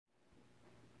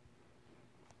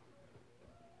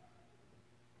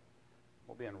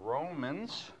be in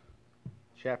Romans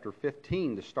chapter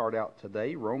 15 to start out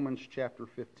today. Romans chapter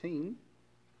 15.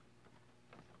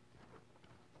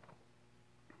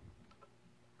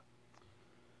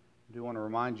 I do want to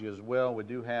remind you as well, we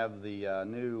do have the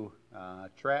new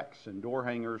tracks and door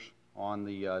hangers on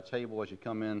the table as you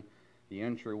come in the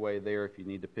entryway there. If you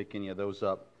need to pick any of those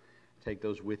up, take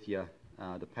those with you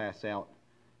to pass out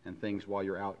and things while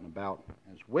you're out and about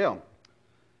as well.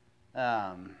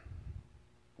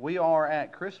 We are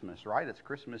at Christmas, right? It's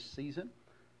Christmas season,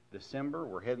 December.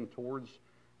 We're heading towards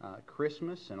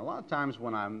Christmas. And a lot of times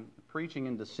when I'm preaching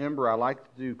in December, I like to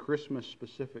do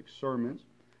Christmas-specific sermons.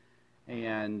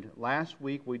 And last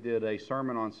week we did a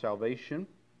sermon on salvation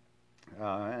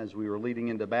as we were leading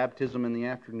into baptism in the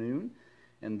afternoon.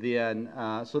 And then,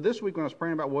 so this week when I was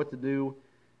praying about what to do,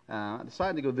 I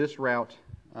decided to go this route,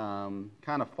 kind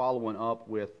of following up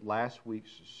with last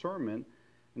week's sermon.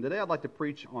 And today I'd like to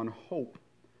preach on hope.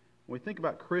 When we think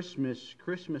about Christmas,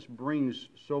 Christmas brings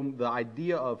the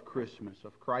idea of Christmas,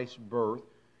 of Christ's birth,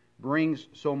 brings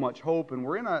so much hope. And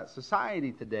we're in a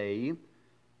society today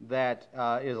that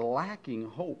is lacking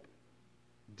hope,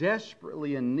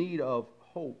 desperately in need of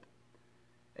hope.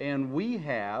 And we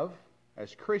have,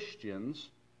 as Christians,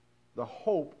 the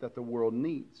hope that the world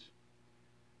needs.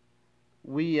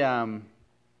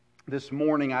 This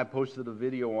morning I posted a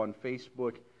video on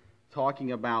Facebook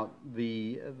talking about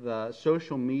the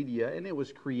social media, and it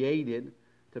was created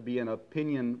to be an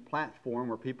opinion platform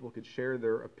where people could share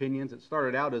their opinions. It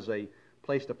started out as a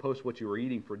place to post what you were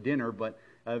eating for dinner, but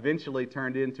eventually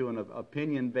turned into an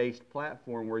opinion-based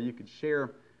platform where you could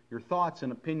share your thoughts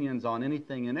and opinions on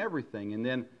anything and everything. And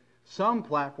then some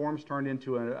platforms turned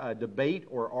into a debate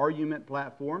or argument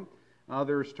platform.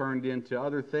 Others turned into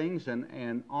other things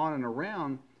and on and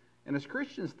around. And as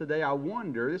Christians today, I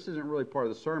wonder, this isn't really part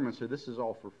of the sermon, so this is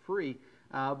all for free,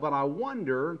 but I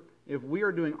wonder if we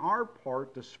are doing our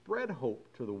part to spread hope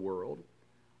to the world,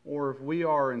 or if we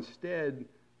are instead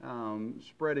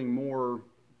spreading more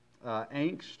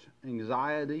angst,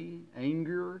 anxiety,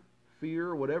 anger,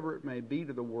 fear, whatever it may be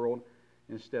to the world,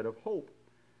 instead of hope.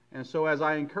 And so as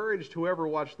I encouraged whoever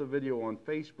watched the video on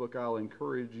Facebook, I'll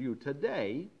encourage you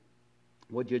today,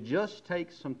 would you just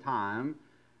take some time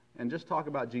and just talk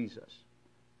about Jesus.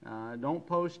 Don't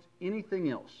post anything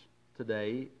else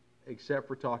today except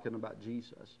for talking about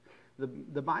Jesus.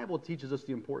 The Bible teaches us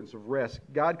the importance of rest.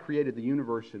 God created the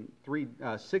universe in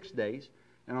 6 days,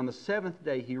 and on the seventh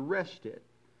day He rested.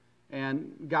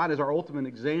 And God is our ultimate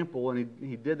example, and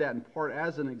He did that in part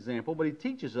as an example, but He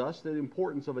teaches us the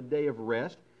importance of a day of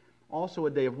rest, also a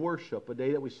day of worship, a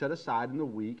day that we set aside in the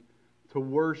week to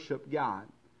worship God.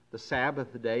 The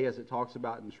Sabbath day, as it talks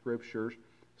about in Scriptures,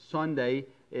 Sunday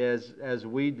is, as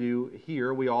we do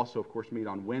here, we also, of course, meet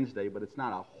on Wednesday, but it's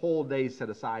not a whole day set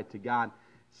aside to God.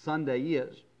 Sunday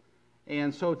is.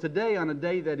 And so today, on a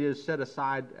day that is set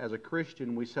aside as a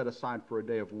Christian, we set aside for a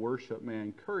day of worship. May I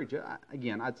encourage you?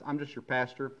 Again, I'm just your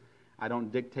pastor. I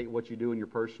don't dictate what you do in your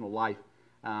personal life.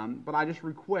 But I just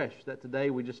request that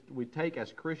today we take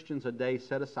as Christians a day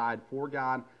set aside for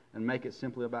God and make it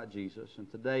simply about Jesus. And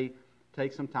today,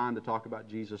 take some time to talk about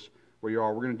Jesus where you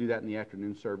are. We're going to do that in the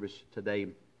afternoon service today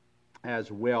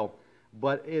as well.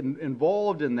 But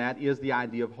involved in that is the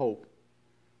idea of hope.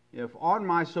 If on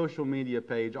my social media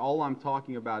page all I'm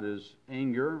talking about is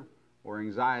anger or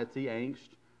anxiety, angst,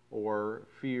 or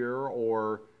fear,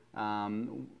 or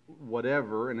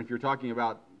whatever, and if you're talking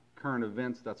about current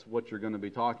events, that's what you're going to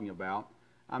be talking about,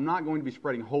 I'm not going to be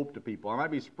spreading hope to people. I might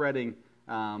be spreading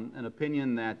an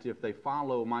opinion that if they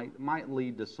follow might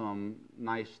lead to some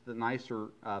nicer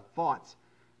thoughts,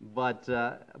 but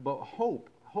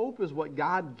hope is what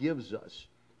God gives us.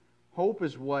 Hope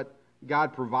is what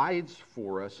God provides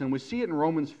for us, and we see it in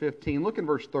Romans 15. Look in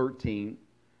verse 13.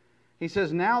 He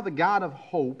says, "Now the God of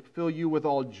hope fill you with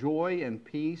all joy and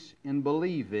peace in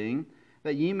believing,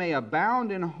 that ye may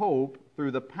abound in hope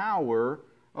through the power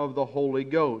of the Holy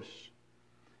Ghost."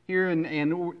 Here, and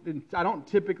I don't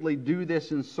typically do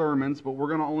this in sermons, but we're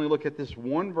going to only look at this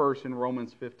one verse in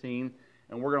Romans 15,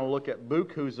 and we're going to look at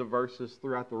bukus of verses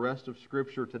throughout the rest of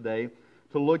Scripture today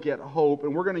to look at hope,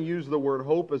 and we're going to use the word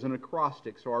hope as an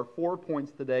acrostic. So our 4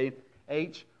 points today,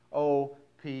 H-O-P-E.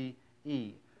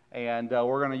 And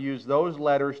we're going to use those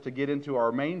letters to get into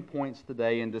our main points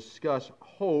today and discuss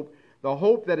hope. The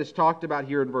hope that is talked about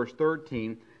here in verse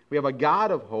 13. We have a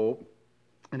God of hope,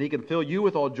 and He can fill you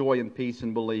with all joy and peace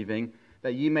in believing,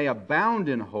 that ye may abound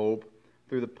in hope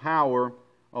through the power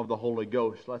of the Holy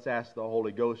Ghost. Let's ask the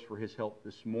Holy Ghost for His help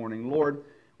this morning. Lord,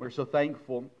 we're so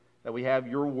thankful that we have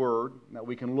Your Word that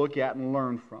we can look at and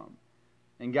learn from.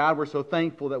 And God, we're so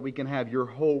thankful that we can have Your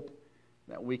hope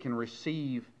that we can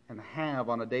receive and have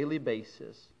on a daily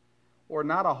basis, or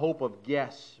not a hope of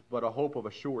guess, but a hope of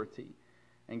a surety.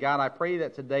 And God, I pray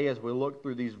that today as we look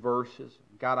through these verses,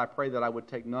 God, I pray that I would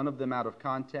take none of them out of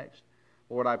context.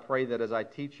 Lord, I pray that as I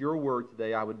teach your word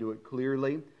today, I would do it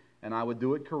clearly and I would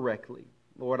do it correctly.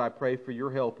 Lord, I pray for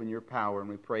your help and your power, and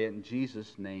we pray it in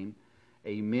Jesus' name.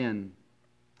 Amen.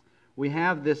 We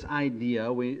have this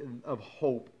idea of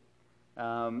hope.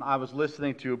 I was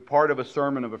listening to part of a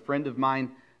sermon of a friend of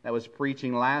mine that was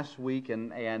preaching last week,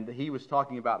 and he was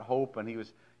talking about hope, and he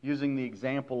was using the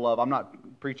example of, I'm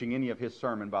not preaching any of his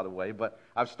sermon, by the way, but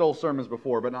I've stole sermons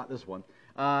before, but not this one.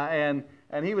 And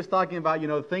he was talking about,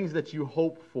 things that you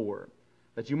hope for,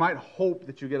 that you might hope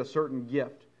that you get a certain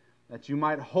gift, that you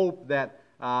might hope that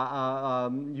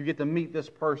you get to meet this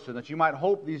person, that you might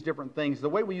hope these different things. The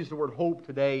way we use the word hope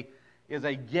today is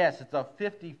a guess. It's a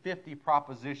 50-50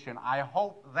 proposition. I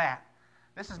hope that.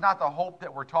 This is not the hope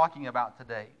that we're talking about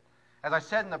today. As I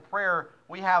said in the prayer,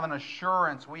 we have an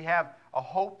assurance. We have a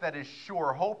hope that is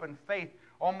sure. Hope and faith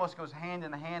almost goes hand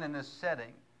in hand in this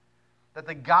setting. That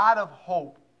the God of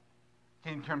hope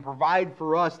can provide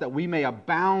for us that we may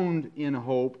abound in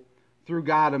hope through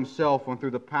God Himself and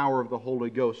through the power of the Holy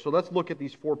Ghost. So let's look at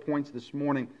these 4 points this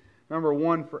morning. Number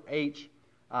 1 for H,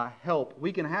 help.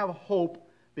 We can have hope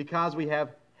because we have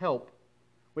help.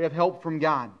 We have help from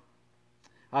God.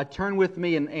 Turn with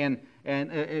me and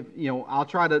if, I'll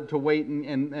try to wait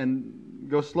and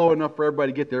go slow enough for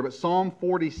everybody to get there. But Psalm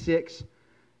 46,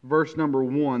 verse number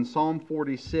 1. Psalm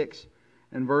 46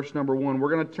 and verse number 1.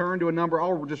 We're going to turn to a number.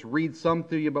 I'll just read some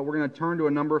to you, but we're going to turn to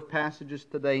a number of passages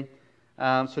today.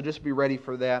 So just be ready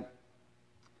for that.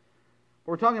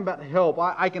 We're talking about help.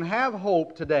 I can have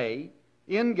hope today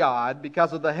in God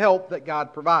because of the help that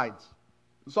God provides.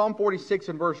 Psalm 46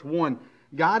 and verse 1.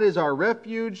 God is our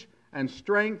refuge and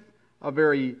strength, a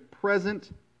very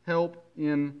present help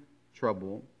in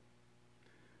trouble.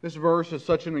 This verse is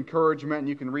such an encouragement, and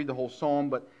you can read the whole psalm,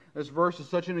 but this verse is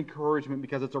such an encouragement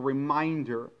because it's a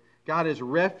reminder. God is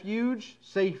refuge,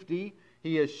 safety.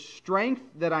 He is strength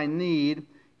that I need.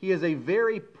 He is a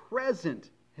very present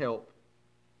help.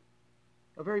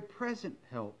 A very present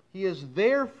help. He is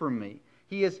there for me.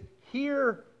 He is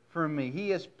here for me.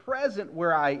 He is present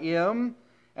where I am,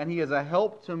 and He is a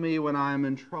help to me when I am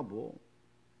in trouble.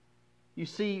 You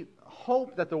see,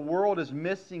 hope that the world is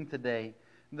missing today,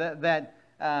 that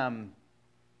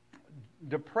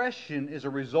depression is a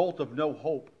result of no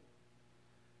hope.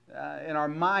 In our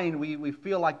mind, we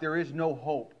feel like there is no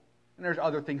hope. And there's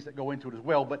other things that go into it as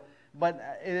well, but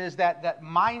it is that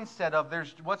mindset of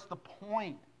what's the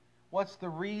point? What's the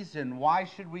reason? Why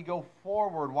should we go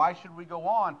forward? Why should we go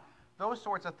on? Those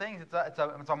sorts of things. It's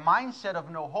a mindset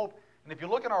of no hope. And if you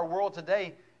look at our world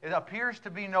today, it appears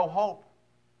to be no hope.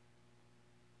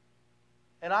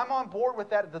 And I'm on board with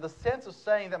that, to the sense of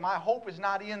saying that my hope is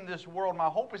not in this world. My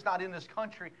hope is not in this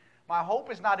country. My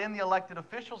hope is not in the elected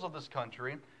officials of this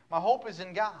country. My hope is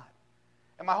in God.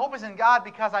 And my hope is in God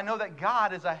because I know that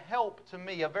God is a help to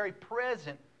me, a very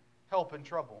present help in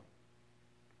trouble.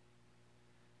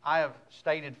 I have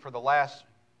stated for the last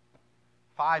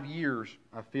 5 years,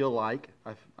 I feel like,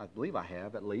 I believe I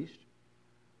have at least,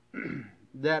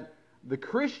 that the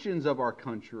Christians of our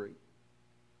country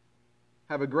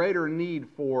have a greater need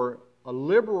for a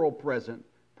liberal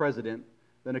president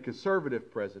than a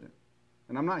conservative president.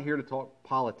 And I'm not here to talk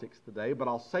politics today, but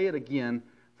I'll say it again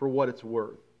for what it's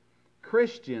worth.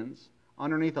 Christians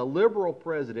underneath a liberal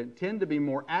president tend to be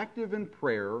more active in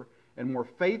prayer and more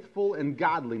faithful in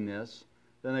godliness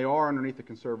than they are underneath a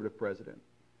conservative president.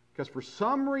 Because for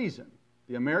some reason,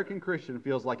 the American Christian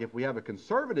feels like if we have a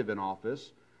conservative in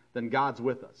office, then God's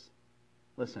with us.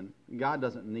 Listen, God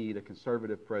doesn't need a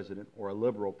conservative president or a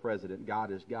liberal president.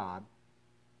 God is God.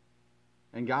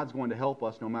 And God's going to help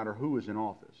us no matter who is in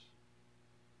office.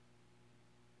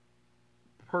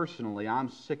 Personally, I'm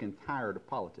sick and tired of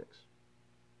politics.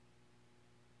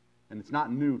 And it's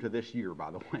not new to this year,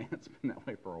 by the way. It's been that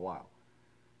way for a while.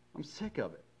 I'm sick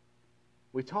of it.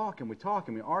 We talk and we talk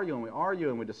and we argue and we argue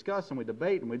and we discuss and we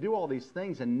debate and we do all these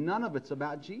things, and none of it's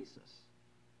about Jesus.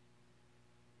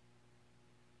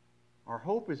 Our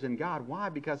hope is in God. Why?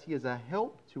 Because He is a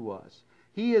help to us.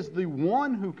 He is the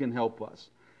one who can help us.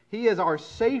 He is our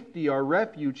safety, our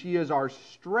refuge. He is our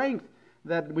strength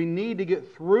that we need to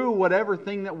get through whatever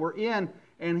thing that we're in.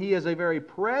 And He is a very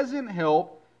present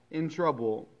help in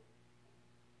trouble.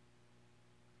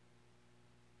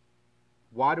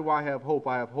 Why do I have hope?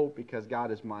 I have hope because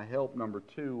God is my help. Number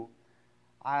 2,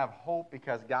 I have hope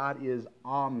because God is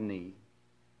omni.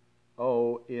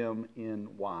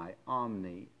 O-M-N-Y.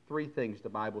 Omni. 3 things the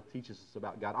Bible teaches us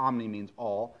about God. Omni means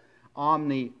all.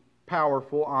 Omnipresent.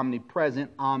 powerful,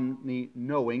 omnipresent,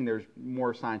 omni-knowing. There's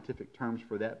more scientific terms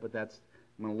for that, but I'm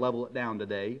going to level it down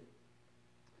today.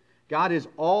 God is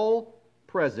all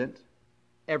present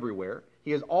everywhere.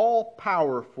 He is all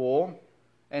powerful,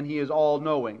 and He is all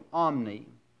knowing.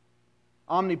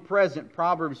 Omnipresent,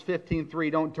 Proverbs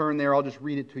 15:3. Don't turn there, I'll just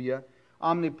read it to you.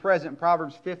 Omnipresent,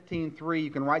 Proverbs 15:3.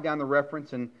 You can write down the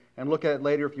reference and look at it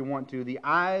later if you want to. The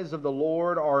eyes of the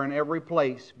Lord are in every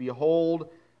place, beholding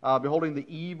the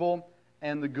evil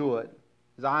and the good.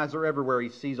 His eyes are everywhere. He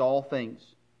sees all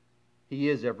things. He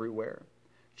is everywhere.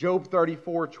 Job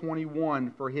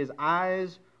 34:21. For His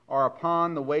eyes are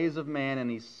upon the ways of man,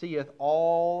 and He seeth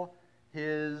all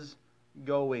his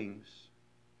goings.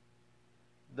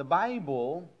 The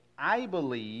Bible, I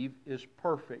believe, is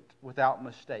perfect without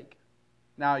mistake.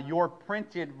 Now, your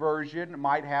printed version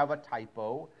might have a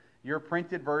typo. Your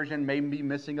printed version may be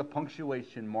missing a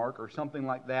punctuation mark or something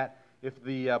like that if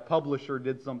the publisher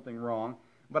did something wrong.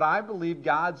 But I believe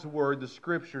God's Word, the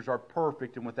Scriptures, are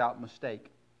perfect and without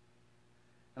mistake.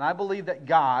 And I believe that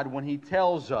God, when He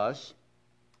tells us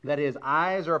that His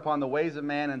eyes are upon the ways of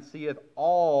man and seeth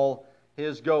all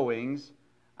his goings,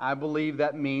 I believe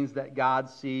that means that God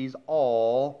sees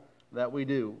all that we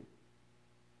do.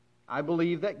 I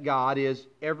believe that God is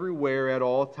everywhere at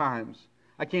all times.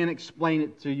 I can't explain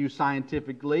it to you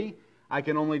scientifically. I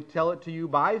can only tell it to you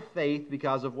by faith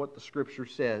because of what the Scripture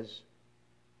says.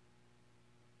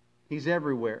 He's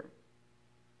everywhere.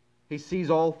 He sees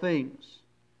all things.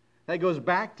 That goes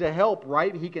back to help,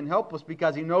 right? He can help us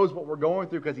because He knows what we're going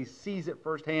through because He sees it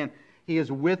firsthand. He is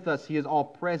with us. He is all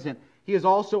present. He is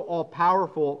also all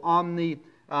powerful, omniscient.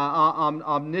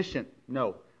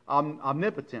 No,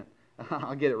 omnipotent.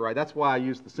 I'll get it right. That's why I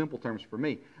use the simple terms for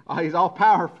me. He's all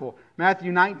powerful.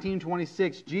 Matthew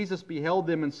 19:26. Jesus beheld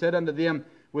them and said unto them,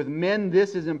 with men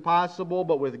this is impossible,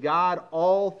 but with God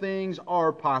all things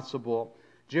are possible.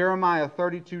 Jeremiah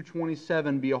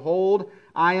 32:27. Behold,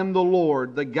 I am the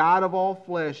Lord, the God of all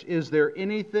flesh. Is there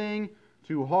anything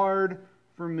too hard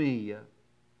for me?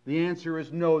 The answer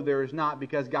is no, there is not,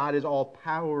 because God is all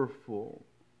powerful.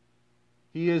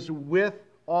 He is with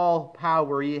all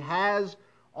power. He has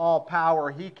all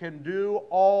power. He can do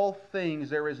all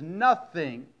things. There is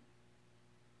nothing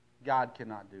God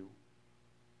cannot do.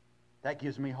 That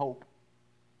gives me hope.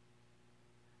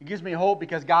 It gives me hope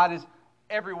because God is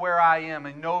everywhere I am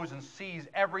and knows and sees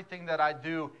everything that I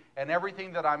do and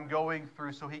everything that I'm going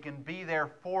through, so He can be there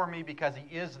for me because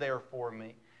He is there for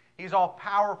me. He's all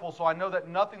powerful, so I know that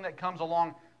nothing that comes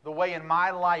along the way in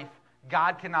my life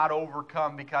God cannot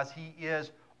overcome because He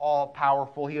is all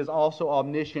powerful. He is also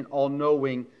omniscient,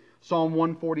 all-knowing. Psalm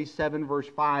 147 verse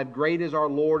 5. Great is our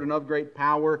Lord and of great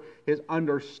power. His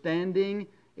understanding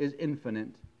is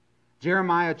infinite.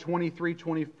 Jeremiah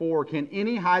 23:24. Can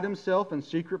any hide himself in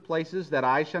secret places that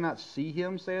I shall not see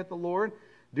him, saith the Lord?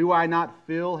 Do I not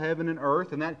fill heaven and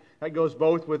earth? And that goes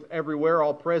both with everywhere,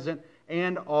 all present,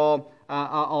 and all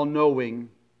knowing.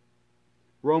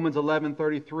 Romans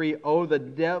 11:33. Oh, the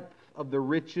depth of the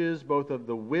riches, both of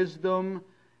the wisdom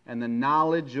and the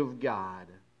knowledge of God.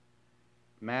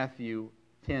 Matthew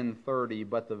 10:30.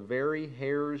 But the very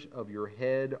hairs of your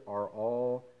head are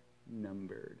all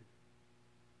numbered.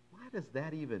 Why does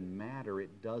that even matter?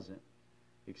 It doesn't,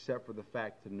 except for the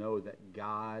fact to know that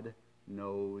God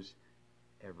knows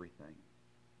everything.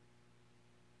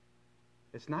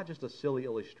 It's not just a silly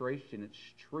illustration, it's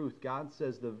truth. God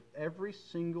says every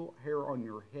single hair on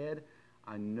your head,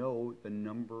 I know the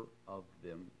number of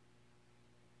them.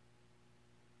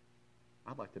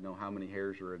 I'd like to know how many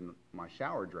hairs are in my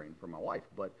shower drain for my wife,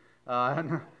 but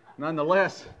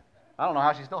nonetheless, I don't know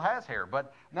how she still has hair,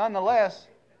 but nonetheless,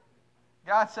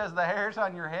 God says the hairs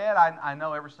on your head, I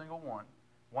know every single one.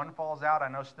 One falls out, I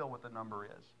know still what the number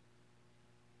is.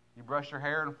 You brush your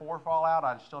hair and 4 fall out,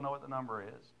 I still know what the number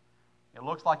is. It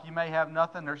looks like you may have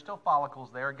nothing. There's still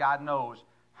follicles there. God knows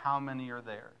how many are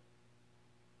there.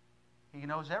 He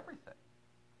knows everything.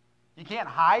 You can't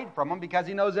hide from Him because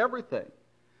He knows everything.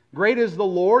 Great is the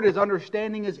Lord. His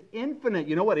understanding is infinite.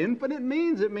 You know what infinite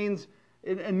means? It means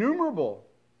innumerable,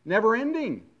 never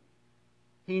ending.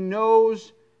 He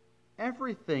knows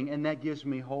everything, and that gives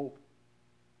me hope.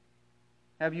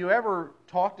 Have you ever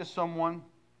talked to someone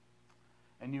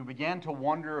and you began to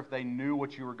wonder if they knew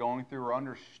what you were going through or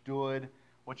understood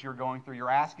what you were going through? You're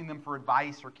asking them for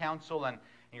advice or counsel, and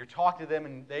you're talking to them,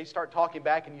 and they start talking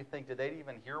back, and you think, did they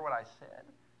even hear what I said?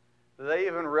 Do they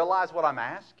even realize what I'm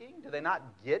asking? Do they not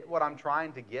get what I'm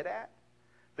trying to get at?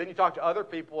 Then you talk to other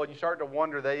people, and you start to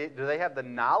wonder, do they have the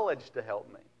knowledge to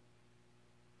help me?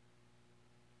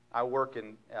 I work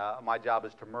in, my job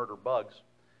is to murder bugs.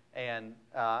 And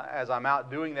as I'm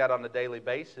out doing that on a daily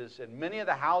basis, and many of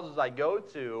the houses I go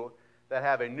to that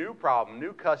have a new problem,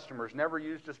 new customers, never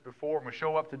used us before, and we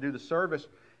show up to do the service,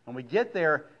 and we get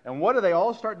there, and what do they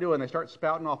all start doing? They start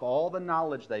spouting off all the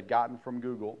knowledge they've gotten from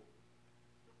Google.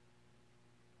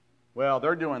 Well,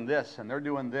 they're doing this, and they're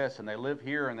doing this, and they live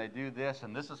here, and they do this,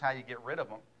 and this is how you get rid of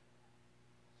them.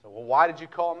 So, well, why did you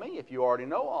call me if you already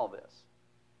know all this?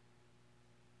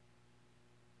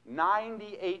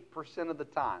 98% of the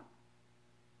time,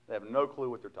 they have no clue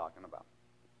what they're talking about.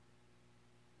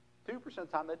 2% of the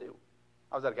time, they do.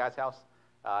 I was at a guy's house.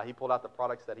 He pulled out the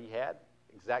products that he had,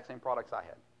 exact same products I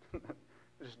had.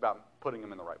 It's just about putting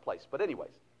them in the right place. But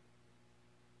anyways,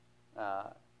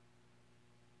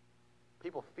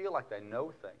 people feel like they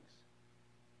know things.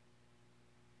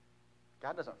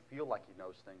 God doesn't feel like He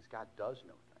knows things. God does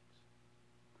know things.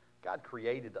 God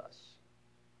created us.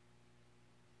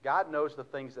 God knows the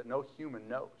things that no human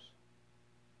knows.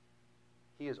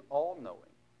 He is all-knowing.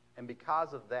 And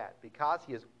because of that, because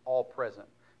He is all-present,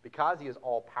 because He is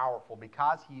all-powerful,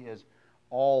 because He is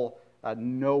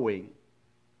all-knowing,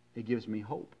 it gives me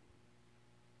hope.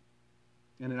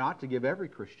 And it ought to give every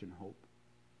Christian hope.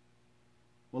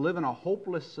 We live in a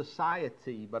hopeless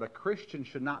society, but a Christian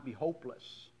should not be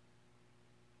hopeless.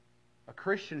 A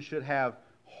Christian should have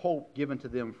hope given to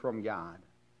them from God.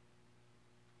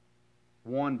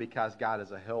 One, because God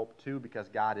is a help. Two, because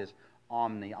God is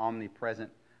omnipresent,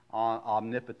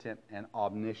 omnipotent, and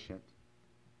omniscient.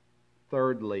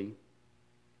 Thirdly,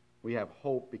 we have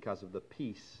hope because of the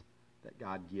peace that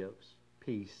God gives.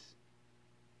 Peace.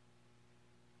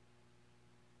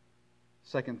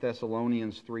 2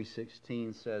 Thessalonians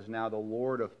 3:16 says, "Now the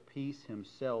Lord of peace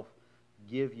Himself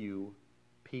give you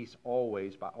peace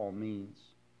always by all means."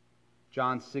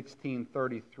 John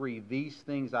 16:33, "These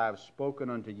things I have spoken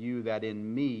unto you, that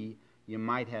in me you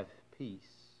might have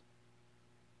peace."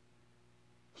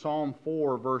 Psalm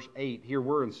 4, verse 8. Here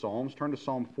we're in Psalms. Turn to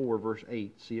Psalm 4, verse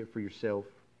 8. See it for yourself.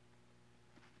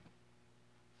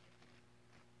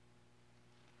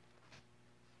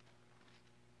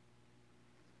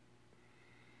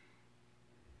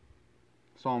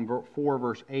 Psalm 4,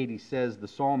 verse 8, the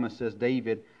psalmist says,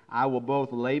 David, "I will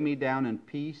both lay me down in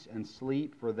peace and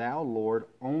sleep, for thou, Lord,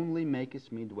 only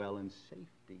makest me dwell in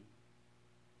safety."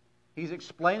 He's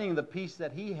explaining the peace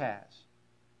that he has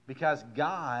because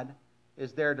God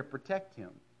is there to protect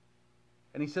him.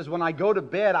 And he says, when I go to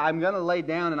bed, I'm going to lay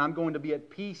down and I'm going to be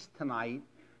at peace tonight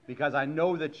because I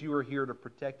know that you are here to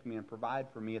protect me and provide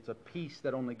for me. It's a peace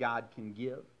that only God can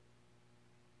give.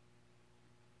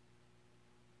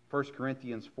 1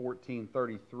 Corinthians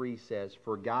 14:33 says,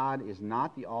 "For God is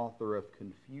not the author of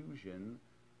confusion,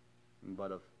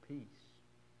 but of peace."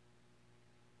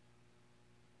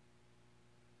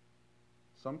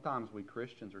 Sometimes we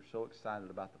Christians are so excited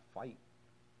about the fight,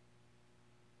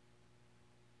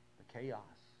 the chaos,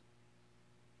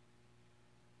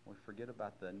 we forget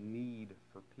about the need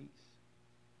for peace.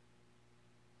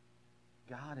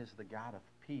 God is the God of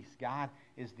peace. God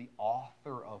is the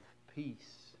author of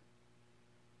peace.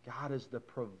 God is the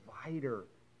provider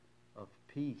of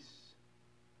peace.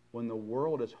 When the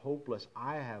world is hopeless,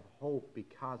 I have hope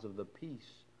because of the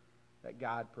peace that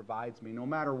God provides me. No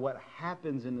matter what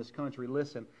happens in this country,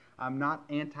 listen, I'm not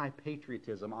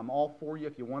anti-patriotism. I'm all for you.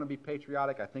 If you want to be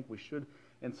patriotic, I think we should,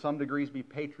 in some degrees, be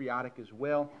patriotic as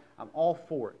well. I'm all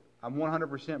for it. I'm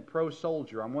 100%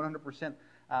 pro-soldier. I'm 100%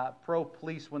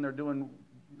 pro-police when they're doing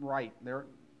right. We're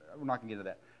not going to get into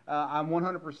that. I'm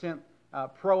 100%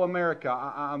 pro-America.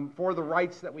 I'm for the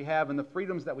rights that we have and the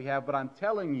freedoms that we have, but I'm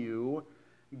telling you,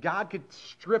 God could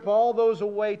strip all those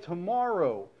away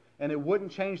tomorrow, and it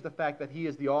wouldn't change the fact that He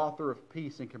is the author of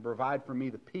peace and can provide for me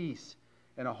the peace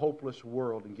in a hopeless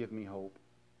world and give me hope.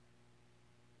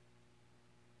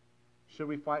 Should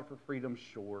we fight for freedom?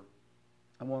 Sure.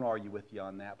 I won't argue with you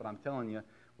on that, but I'm telling you,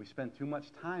 we spend too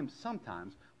much time,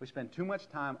 sometimes, we spend too much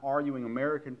time arguing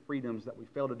American freedoms that we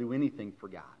fail to do anything for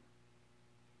God.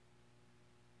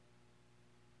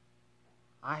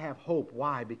 I have hope.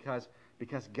 Why? Because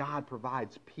God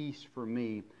provides peace for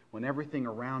me when everything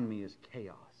around me is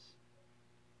chaos.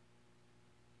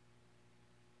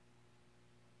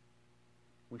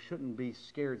 We shouldn't be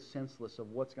scared senseless of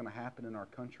what's going to happen in our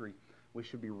country. We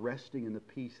should be resting in the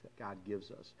peace that God gives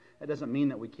us. That doesn't mean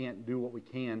that we can't do what we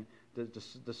can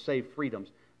to save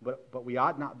freedoms, but we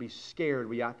ought not be scared.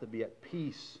 We ought to be at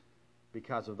peace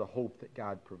because of the hope that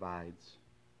God provides.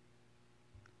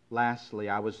 Lastly,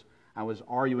 I was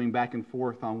arguing back and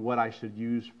forth on what I should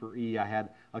use for E. I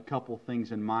had a couple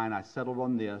things in mind. I settled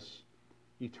on this,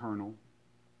 eternal.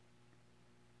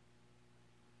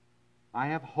 I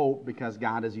have hope because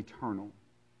God is eternal.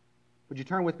 Would you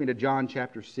turn with me to John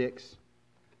chapter 6?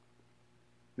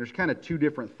 There's kind of two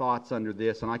different thoughts under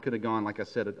this, and I could have gone, like I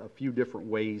said, a few different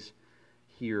ways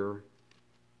here.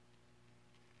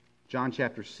 John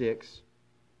chapter 6.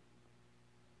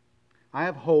 I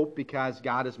have hope because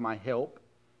God is my help,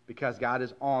 because God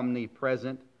is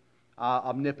omnipresent,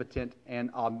 omnipotent, and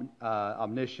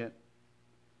omniscient,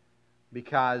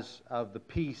 because of the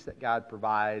peace that God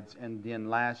provides, and then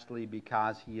lastly,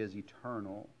 because He is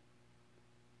eternal.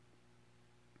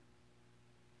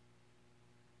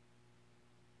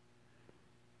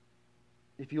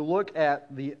 If you look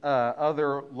at the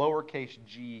other lowercase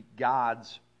g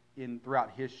gods throughout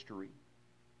history,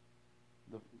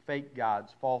 the fake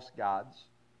gods, false gods,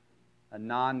 and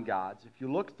non-gods, if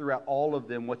you look throughout all of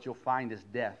them, what you'll find is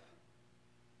death.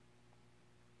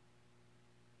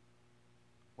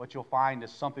 What you'll find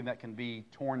is something that can be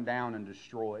torn down and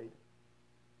destroyed.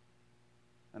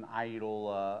 An idol,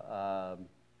 a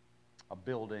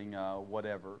building,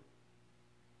 whatever.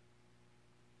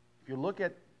 If you look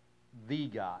at the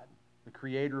God, the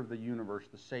creator of the universe,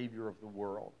 the Savior of the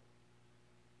world,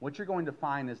 what you're going to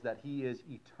find is that He is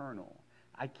eternal.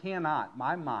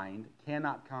 My mind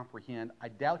cannot comprehend, I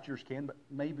doubt yours can, but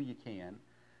maybe you can.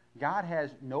 God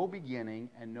has no beginning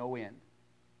and no end.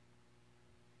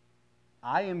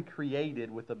 I am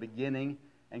created with a beginning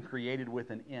and created with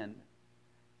an end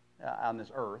on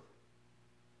this earth.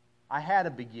 I had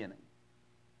a beginning.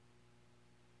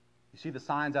 You see the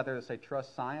signs out there that say,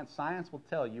 trust science? Science will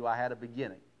tell you I had a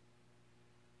beginning.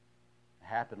 It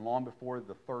happened long before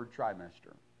the third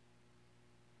trimester.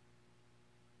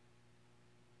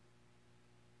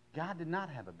 God did not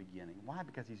have a beginning. Why?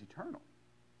 Because He's eternal.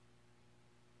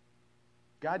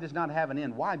 God does not have an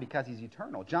end. Why? Because He's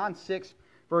eternal. John 6,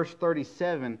 verse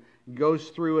 37 goes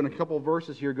through, in a couple of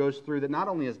verses here, goes through that not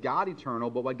only is God eternal,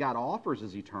 but what God offers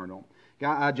is eternal.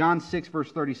 John 6,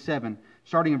 verse 37,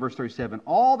 starting in verse 37,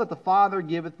 all that the Father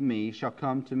giveth me shall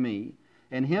come to me,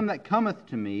 and him that cometh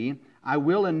to me I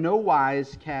will in no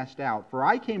wise cast out. For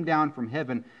I came down from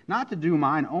heaven not to do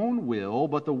mine own will,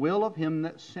 but the will of him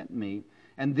that sent me.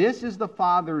 And this is the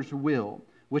Father's will,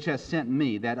 which has sent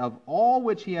me, that of all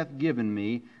which He hath given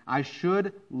me I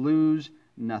should lose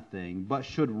nothing, but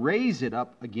should raise it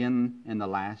up again in the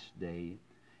last day.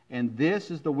 And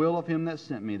this is the will of him that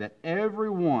sent me, that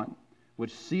every one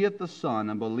which seeth the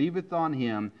Son and believeth on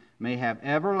Him may have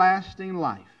everlasting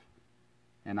life,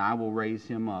 and I will raise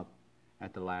him up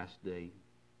at the last day.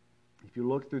 If you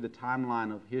look through the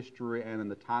timeline of history and in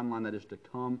the timeline that is to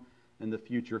come in the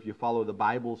future, if you follow the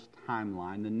Bible's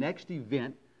timeline, the next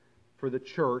event for the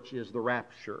church is the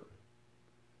rapture.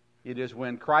 It is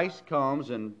when Christ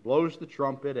comes and blows the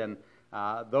trumpet, and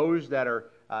those that are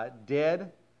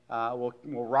dead will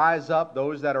rise up.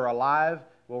 Those that are alive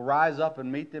will rise up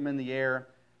and meet them in the air,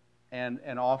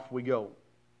 and off we go.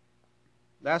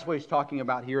 That's what He's talking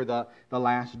about here, the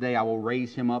last day. I will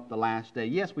raise him up the last day.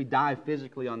 Yes, we die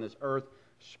physically on this earth.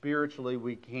 Spiritually,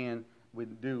 we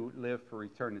do live for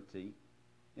eternity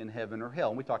in heaven or hell.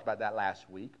 And we talked about that last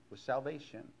week with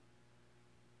salvation.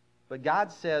 But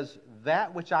God says,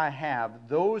 that which I have,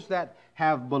 those that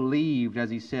have believed, as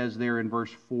He says there in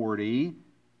verse 40,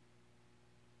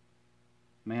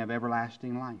 may have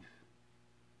everlasting life.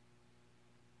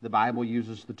 The Bible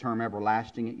uses the term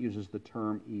everlasting. It uses the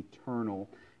term eternal.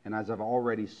 And as I've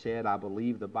already said, I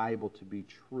believe the Bible to be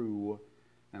true,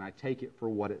 and I take it for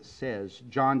what it says.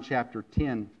 John chapter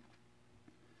 10,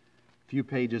 a few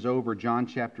pages over, John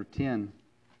chapter 10,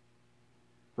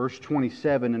 verse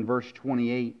 27 and verse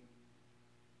 28.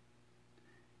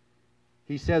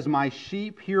 He says, my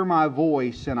sheep hear my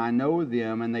voice, and I know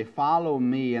them, and they follow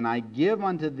me, and I give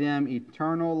unto them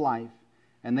eternal life,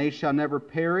 and they shall never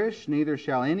perish, neither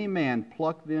shall any man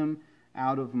pluck them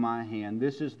out of my hand.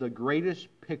 This is the greatest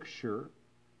picture.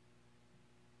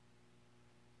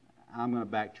 I'm going to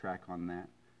backtrack on that.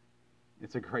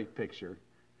 It's a great picture.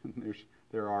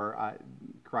 There are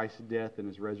Christ's death and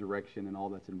His resurrection and all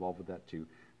that's involved with that too.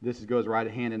 This goes right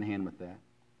hand in hand with that.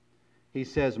 He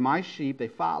says, my sheep, they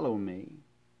follow me.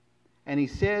 And He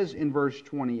says in verse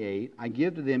 28, I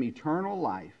give to them eternal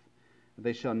life.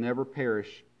 They shall never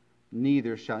perish,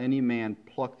 neither shall any man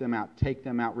pluck them out, take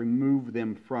them out, remove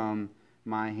them from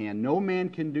my hand. No man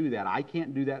can do that. I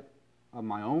can't do that of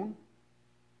my own.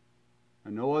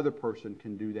 And no other person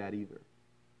can do that either.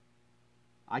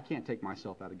 I can't take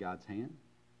myself out of God's hand.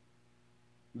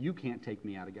 You can't take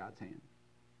me out of God's hand.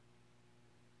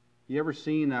 You ever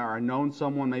seen or known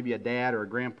someone, maybe a dad or a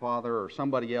grandfather or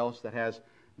somebody else that has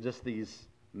just these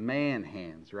man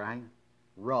hands, right?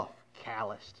 Rough,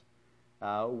 calloused,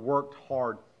 worked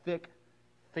hard, thick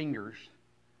fingers.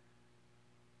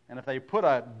 And if they put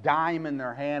a dime in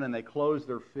their hand and they close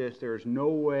their fist, there's no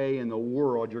way in the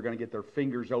world you're going to get their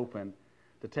fingers open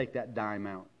to take that dime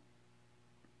out.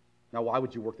 Now, why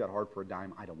would you work that hard for a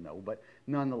dime? I don't know. But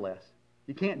nonetheless,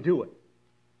 you can't do it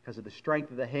because of the strength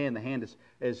of the hand. The hand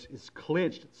is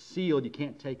clenched, it's sealed. You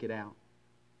can't take it out.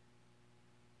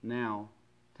 Now,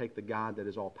 take the God that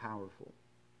is all-powerful.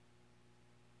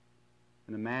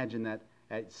 And imagine that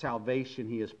at salvation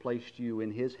He has placed you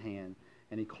in His hand.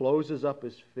 And He closes up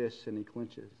His fists and He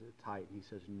clenches it tight. And He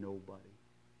says, nobody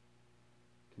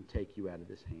can take you out of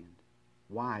this hand.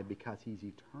 Why? Because He's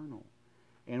eternal.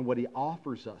 And what He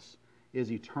offers us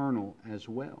is eternal as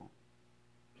well.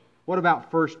 What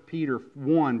about 1 Peter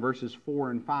 1, verses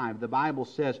 4 and 5? The Bible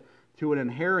says, to an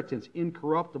inheritance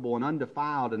incorruptible and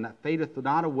undefiled, and that fadeth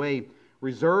not away,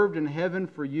 reserved in heaven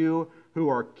for you, who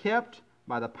are kept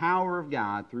by the power of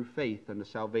God through faith unto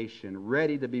salvation,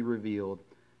 ready to be revealed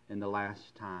in the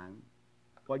last time.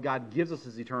 What God gives us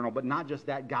is eternal, but not just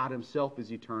that, God Himself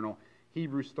is eternal.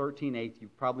 Hebrews 13:8,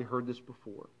 you've probably heard this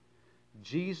before.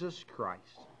 Jesus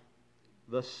Christ,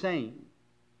 the same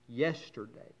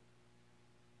yesterday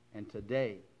and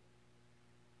today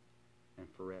and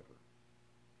forever.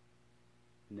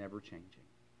 Never changing.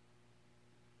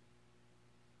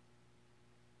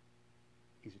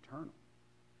 He's eternal.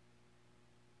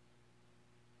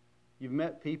 You've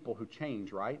met people who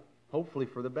change, right? Hopefully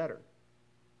for the better.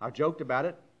 I've joked about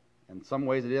it. In some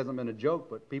ways it hasn't been a joke,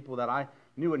 but people that I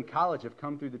knew in college have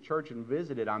come through the church and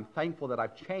visited. I'm thankful that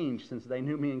I've changed since they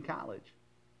knew me in college.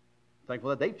 I'm thankful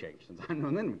that they've changed since I knew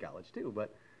them in college too.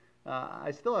 But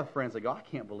I still have friends that go, I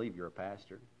can't believe you're a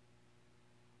pastor.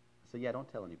 I say, yeah,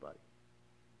 don't tell anybody.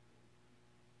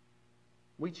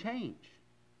 We change.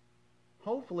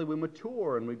 Hopefully we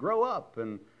mature and we grow up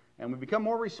and we become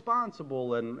more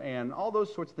responsible and all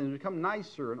those sorts of things. We become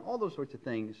nicer and all those sorts of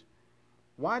things.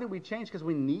 Why do we change? Because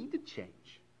we need to change.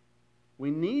 We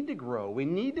need to grow. We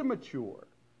need to mature.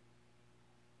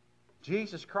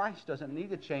 Jesus Christ doesn't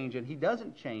need to change, and He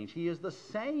doesn't change. He is the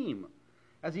same.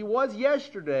 As He was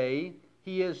yesterday,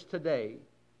 He is today.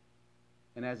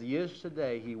 And as He is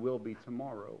today, He will be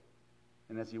tomorrow.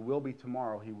 And as He will be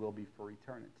tomorrow, He will be for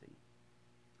eternity.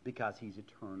 Because He's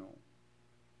eternal.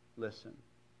 Listen,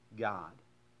 God,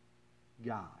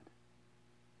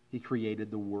 He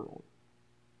created the world.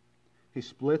 He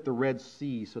split the Red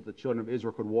Sea so that the children of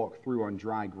Israel could walk through on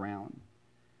dry ground.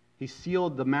 He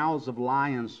sealed the mouths of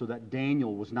lions so that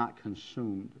Daniel was not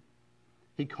consumed.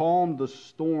 He calmed the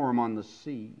storm on the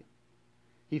sea.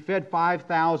 He fed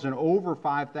over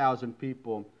 5,000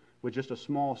 people with just a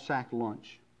small sack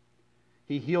lunch.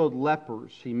 He healed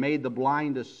lepers. He made the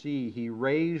blind to see. He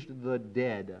raised the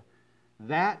dead.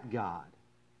 That God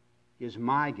is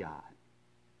my God.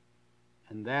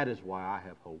 And that is why I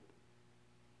have hope.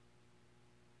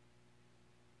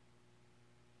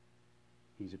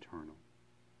 He's eternal.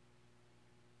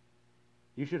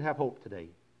 You should have hope today.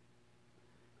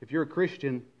 If you're a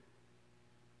Christian,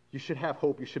 you should have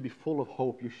hope. You should be full of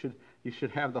hope. You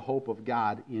should have the hope of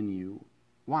God in you.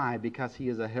 Why? Because He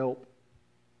is a help.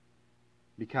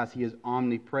 Because He is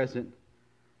omnipresent,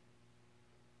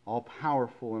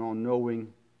 all-powerful and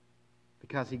all-knowing.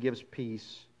 Because He gives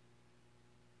peace.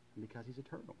 And because He's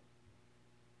eternal.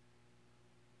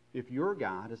 If your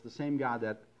God is the same God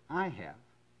that I have,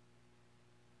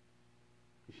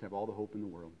 you should have all the hope in the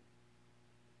world.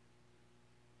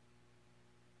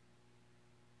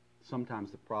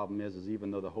 Sometimes the problem is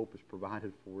even though the hope is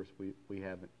provided for us, we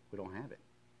don't have it.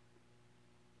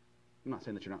 I'm not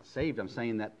saying that you're not saved. I'm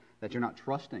saying that you're not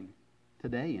trusting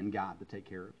today in God to take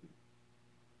care of you.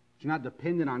 That you're not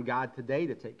dependent on God today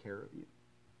to take care of you.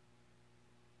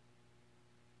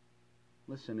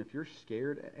 Listen, if you're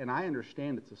scared, and I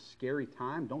understand it's a scary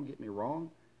time, don't get me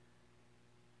wrong.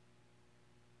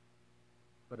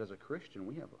 But as a Christian,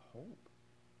 we have a hope.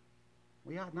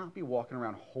 We ought not be walking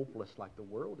around hopeless like the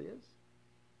world is.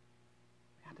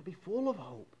 We ought to be full of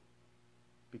hope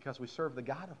because we serve the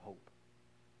God of hope.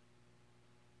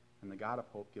 And the God of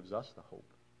hope gives us the hope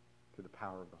through the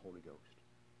power of the Holy Ghost,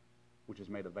 which is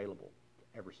made available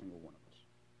to every single one of us.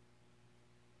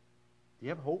 Do you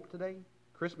have hope today?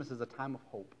 Christmas is a time of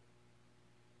hope.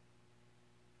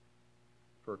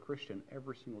 For a Christian,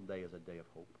 every single day is a day of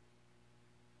hope.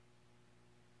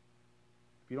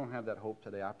 If you don't have that hope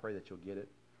today, I pray that you'll get it.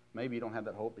 Maybe you don't have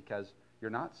that hope because you're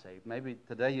not saved. Maybe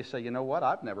today you say, you know what,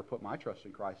 I've never put my trust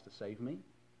in Christ to save me.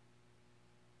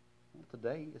 Well,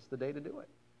 today is the day to do it.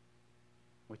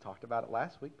 We talked about it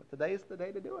last week, but today is the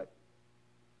day to do it.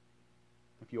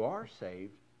 If you are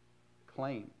saved,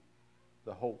 claim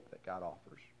the hope that God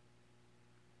offers.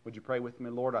 Would you pray with me?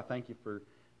 Lord, I thank you for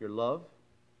your love.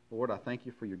 Lord, I thank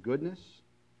you for your goodness.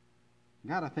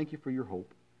 God, I thank you for your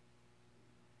hope.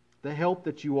 The help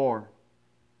that you are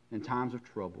in times of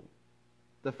trouble.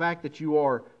 The fact that you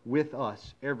are with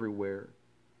us everywhere.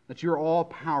 That you're all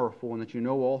powerful and that you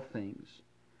know all things.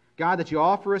 God, that you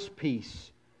offer us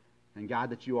peace. And God,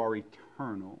 that you are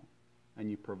eternal and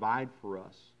you provide for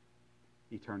us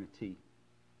eternity.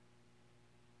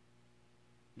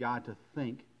 God, to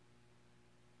think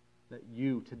that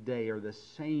you today are the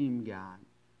same God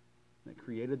that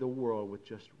created the world with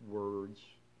just words.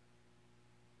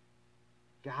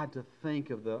 God, to think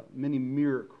of the many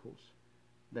miracles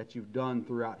that you've done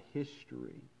throughout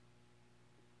history.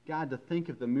 God, to think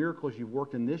of the miracles you've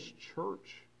worked in this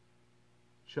church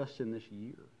just in this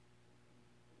year.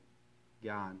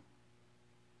 God,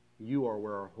 you are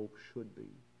where our hope should be.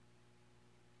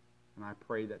 And I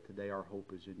pray that today our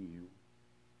hope is in you.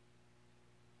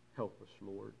 Help us,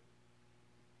 Lord.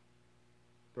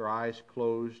 With our eyes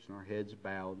closed and our heads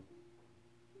bowed.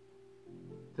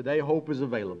 Today hope is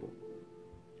available.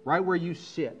 Right where you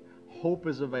sit, hope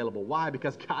is available. Why?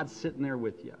 Because God's sitting there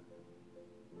with you.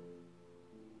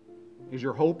 Is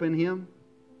your hope in Him?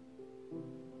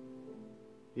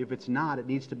 If it's not, it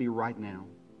needs to be right now.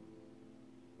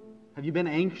 Have you been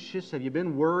anxious? Have you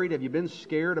been worried? Have you been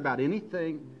scared about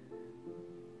anything?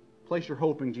 Place your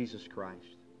hope in Jesus Christ.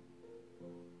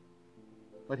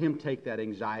 Let Him take that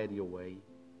anxiety away.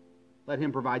 Let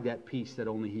Him provide that peace that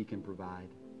only He can provide.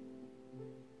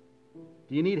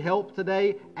 Do you need help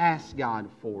today? Ask God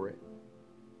for it.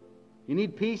 You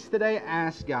need peace today?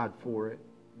 Ask God for it.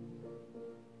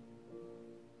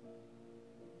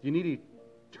 Do you need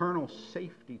eternal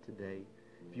safety today?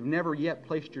 If you've never yet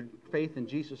placed your faith in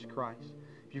Jesus Christ,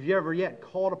 if you've ever yet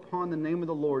called upon the name of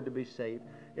the Lord to be saved,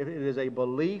 if it is a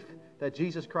belief that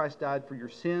Jesus Christ died for your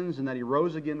sins and that He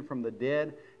rose again from the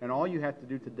dead, and all you have to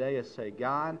do today is say,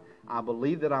 God, I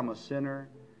believe that I'm a sinner.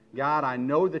 God, I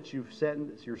know that you've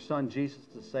sent your Son Jesus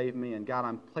to save me, and God,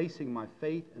 I'm placing my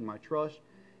faith and my trust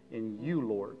in you,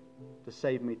 Lord, to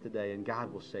save me today, and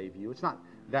God will save you. It's not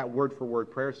that word-for-word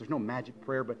prayer. So there's no magic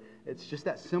prayer, but it's just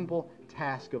that simple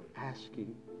task of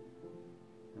asking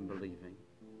and believing.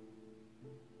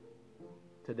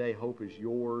 Today, hope is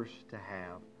yours to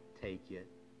have. Take it.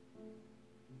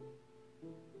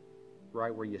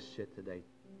 Right where you sit today,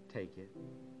 take it.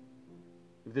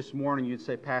 If this morning you'd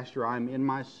say, Pastor, I'm in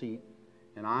my seat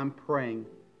and I'm praying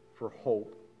for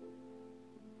hope.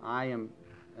 I'm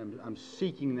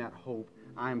seeking that hope.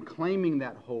 I'm claiming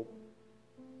that hope.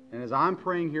 And as I'm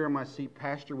praying here in my seat,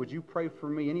 Pastor, would you pray for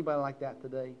me? Anybody like that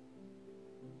today?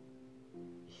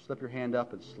 Slip your hand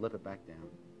up and slip it back down.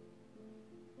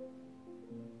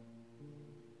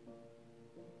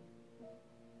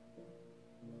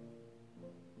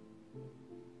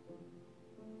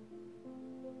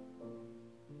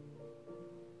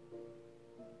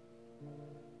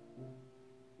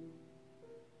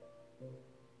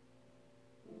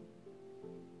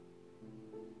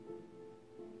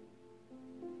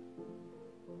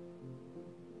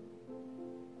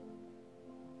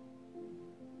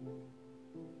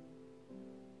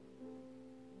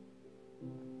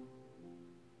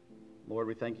 Lord,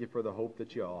 we thank you for the hope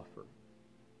that you offer.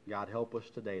 God, help us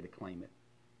today to claim it.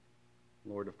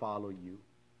 Lord, to follow you,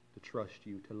 to trust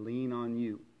you, to lean on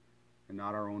you and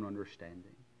not our own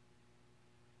understanding.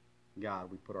 God,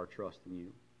 we put our trust in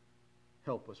you.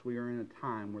 Help us. We are in a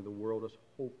time where the world is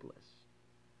hopeless.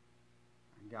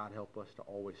 And God, help us to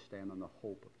always stand on the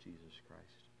hope of Jesus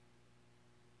Christ.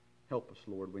 Help us,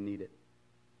 Lord. We need it.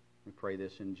 We pray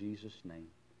this in Jesus' name.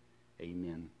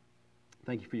 Amen.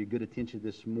 Thank you for your good attention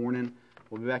this morning.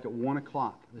 We'll be back at 1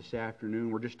 o'clock this afternoon.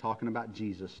 We're just talking about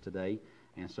Jesus today,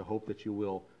 and so hope that you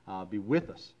will be with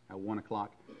us at 1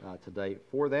 o'clock today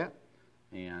for that.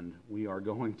 And we are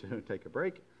going to take a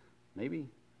break, maybe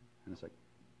in a second.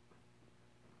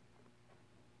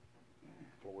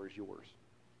 The floor is yours.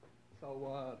 So, I'm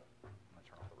going to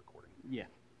turn off the recording. Yeah.